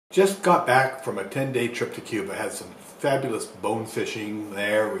Just got back from a 10-day trip to Cuba. Had some fabulous bone fishing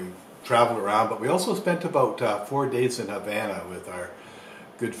there. We traveled around, but we also spent about 4 days in Havana with our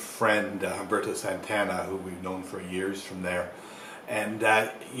good friend Humberto Santana, who we've known for years from there. And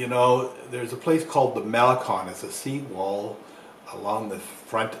you know, there's a place called the Malacon. It's a seawall along the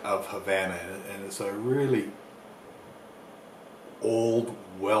front of Havana, and it's a really old,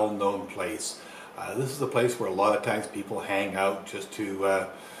 well-known place. This is a place where a lot of times people hang out just to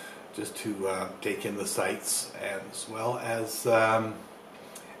take in the sights, as well as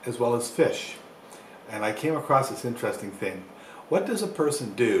fish. And I came across this interesting thing. What does a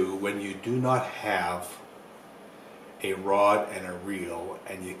person do when you do not have a rod and a reel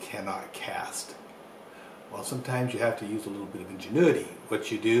and you cannot cast? Well, sometimes you have to use a little bit of ingenuity.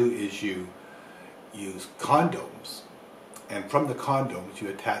 What you do is you use condoms, and from the condoms you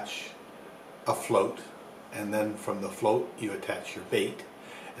attach a float, and then from the float you attach your bait,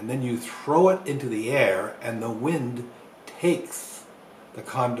 and then you throw it into the air, and the wind takes the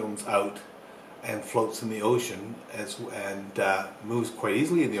condoms out and floats in the ocean and moves quite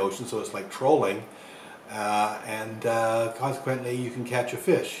easily in the ocean, so it's like trolling, and consequently you can catch a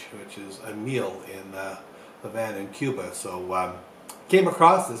fish, which is a meal in Havana in Cuba. So came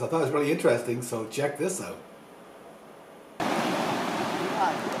across this, I thought it was really interesting, so check this out.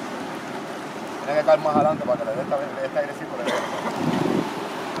 Tiene que caer más adelante para que le dé esta airecito.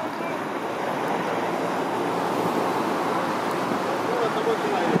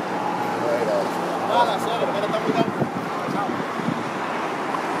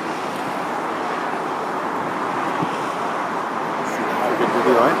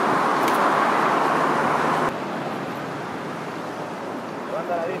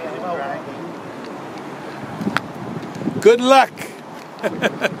 Good luck!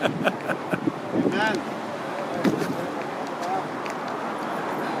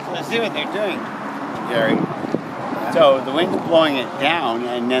 Let's see what they're doing, Gary. So the wind's blowing it down,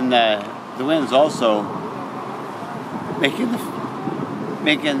 and then the wind's also making the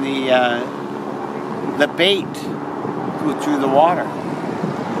bait go through the water.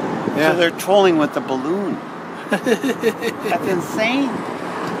 Yeah. So they're trolling with the balloon. That's insane.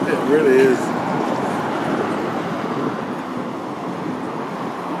 It really is.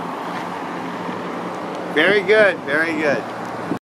 Very good, very good.